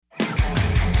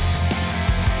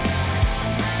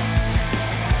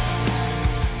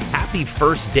not the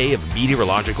first day of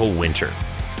meteorological winter.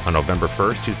 On November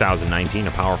 1st, 2019,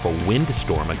 a powerful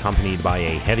windstorm accompanied by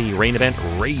a heavy rain event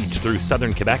raged through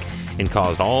southern Quebec and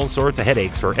caused all sorts of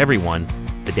headaches for everyone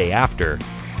the day after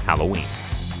Halloween.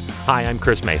 Hi, I'm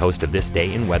Chris May, host of This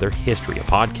Day in Weather History, a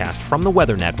podcast from the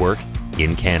Weather Network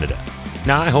in Canada.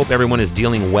 Now, I hope everyone is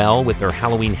dealing well with their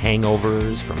Halloween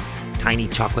hangovers from tiny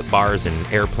chocolate bars and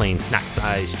airplane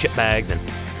snack-sized chip bags, and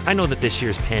I know that this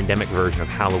year's pandemic version of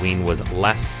Halloween was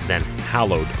less than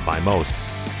hallowed by most.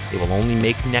 It will only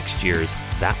make next year's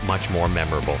that much more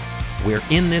memorable. We're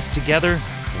in this together,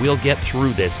 we'll get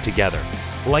through this together.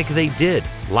 Like they did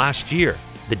last year,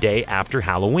 the day after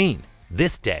Halloween,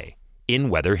 this day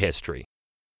in weather history.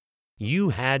 You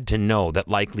had to know that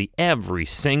likely every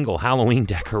single Halloween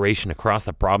decoration across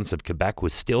the province of Quebec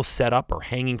was still set up or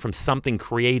hanging from something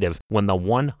creative when the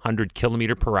 100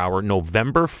 km per hour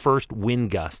November 1st wind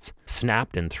gusts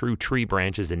snapped and threw tree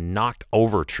branches and knocked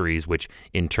over trees, which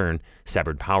in turn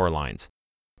severed power lines.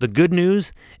 The good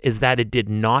news is that it did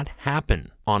not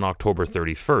happen on October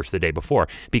 31st, the day before,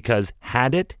 because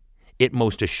had it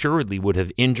most assuredly would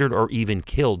have injured or even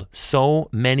killed so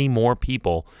many more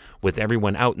people, with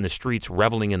everyone out in the streets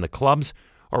reveling in the clubs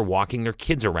or walking their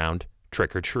kids around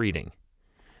trick-or-treating.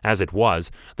 As it was,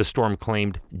 the storm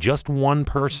claimed just one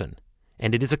person,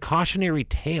 and it is a cautionary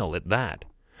tale at that.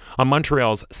 On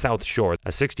Montreal's South Shore,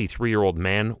 a 63-year-old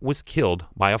man was killed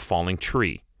by a falling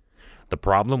tree. The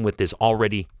problem with this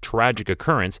already tragic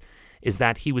occurrence is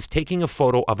that he was taking a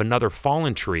photo of another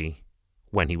fallen tree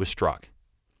when he was struck.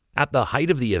 At the height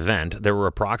of the event, there were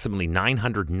approximately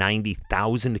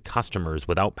 990,000 customers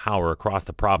without power across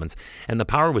the province, and the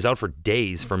power was out for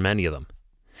days for many of them.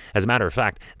 As a matter of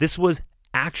fact, this was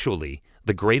actually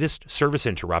the greatest service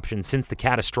interruption since the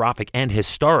catastrophic and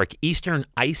historic Eastern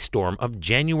ice storm of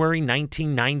January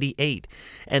 1998,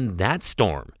 and that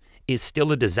storm is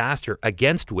still a disaster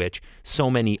against which so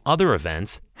many other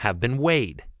events have been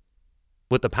weighed.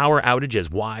 With the power outage as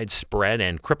widespread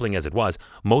and crippling as it was,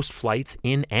 most flights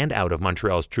in and out of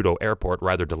Montreal's Trudeau Airport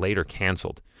were either delayed or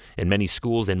cancelled. And many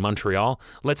schools in Montreal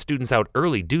let students out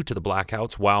early due to the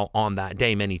blackouts, while on that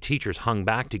day many teachers hung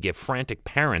back to give frantic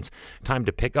parents time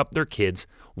to pick up their kids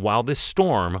while this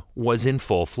storm was in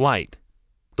full flight.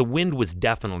 The wind was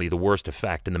definitely the worst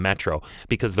effect in the metro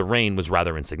because the rain was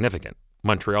rather insignificant.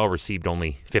 Montreal received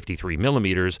only 53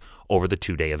 millimeters over the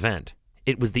two-day event.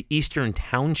 It was the eastern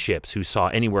townships who saw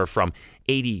anywhere from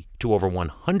 80 to over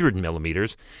 100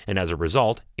 millimeters, and as a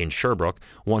result, in Sherbrooke,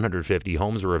 150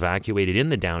 homes were evacuated in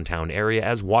the downtown area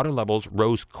as water levels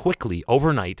rose quickly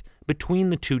overnight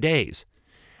between the 2 days.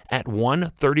 At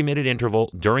one 30-minute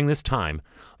interval during this time,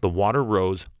 the water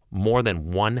rose more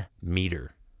than 1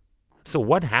 meter. So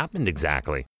what happened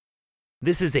exactly?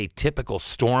 This is a typical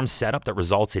storm setup that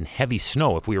results in heavy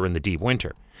snow if we were in the deep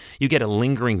winter. You get a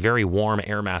lingering, very warm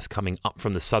air mass coming up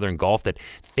from the southern Gulf that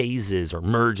phases or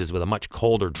merges with a much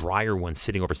colder, drier one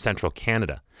sitting over central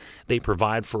Canada. They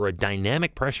provide for a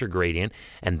dynamic pressure gradient,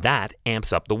 and that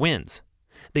amps up the winds.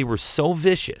 They were so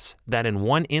vicious that in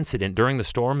one incident during the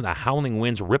storm, the howling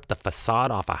winds ripped the facade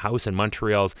off a house in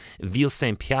Montreal's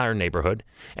Ville-Saint-Pierre neighborhood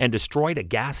and destroyed a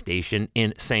gas station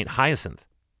in St. Hyacinthe.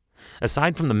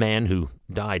 Aside from the man who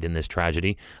died in this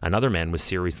tragedy, another man was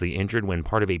seriously injured when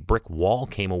part of a brick wall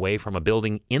came away from a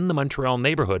building in the Montreal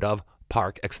neighborhood of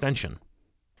Park Extension.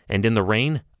 And in the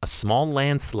rain, a small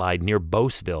landslide near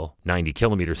Beauceville, 90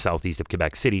 kilometers southeast of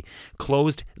Quebec City,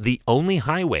 closed the only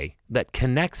highway that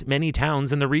connects many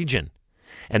towns in the region.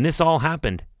 And this all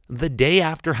happened the day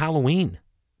after Halloween,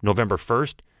 November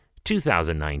 1st,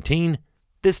 2019,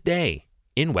 this day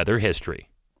in weather history.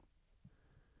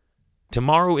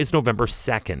 Tomorrow is November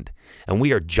 2nd, and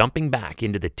we are jumping back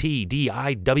into the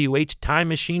TDIWH time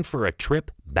machine for a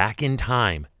trip back in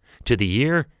time to the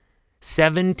year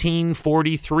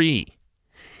 1743.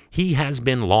 He has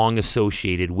been long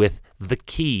associated with the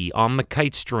key on the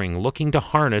kite string looking to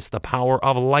harness the power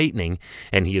of lightning,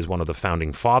 and he is one of the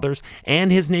founding fathers, and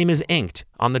his name is inked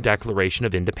on the Declaration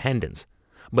of Independence.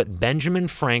 But Benjamin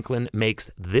Franklin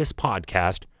makes this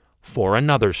podcast for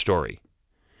another story.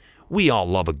 We all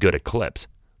love a good eclipse.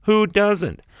 Who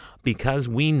doesn't? Because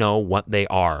we know what they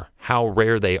are, how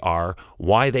rare they are,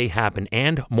 why they happen,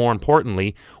 and more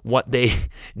importantly, what they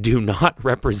do not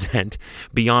represent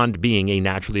beyond being a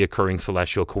naturally occurring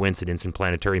celestial coincidence in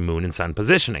planetary moon and sun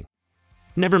positioning.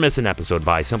 Never miss an episode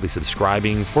by simply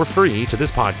subscribing for free to this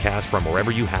podcast from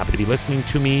wherever you happen to be listening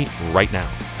to me right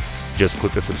now. Just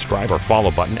click the subscribe or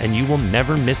follow button and you will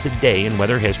never miss a day in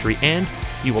weather history, and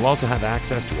you will also have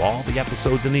access to all the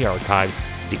episodes in the archives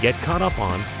to get caught up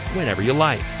on whenever you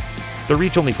like. They're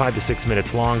each only 5 to 6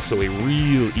 minutes long, so a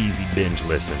real easy binge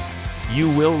listen. You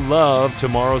will love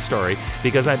tomorrow's story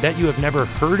because I bet you have never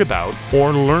heard about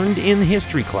or learned in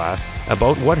history class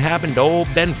about what happened to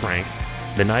old Ben Frank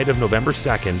the night of November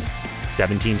 2nd,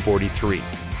 1743.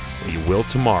 You will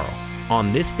tomorrow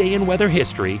on This Day in Weather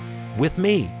History with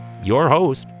me, your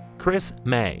host, Chris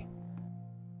May.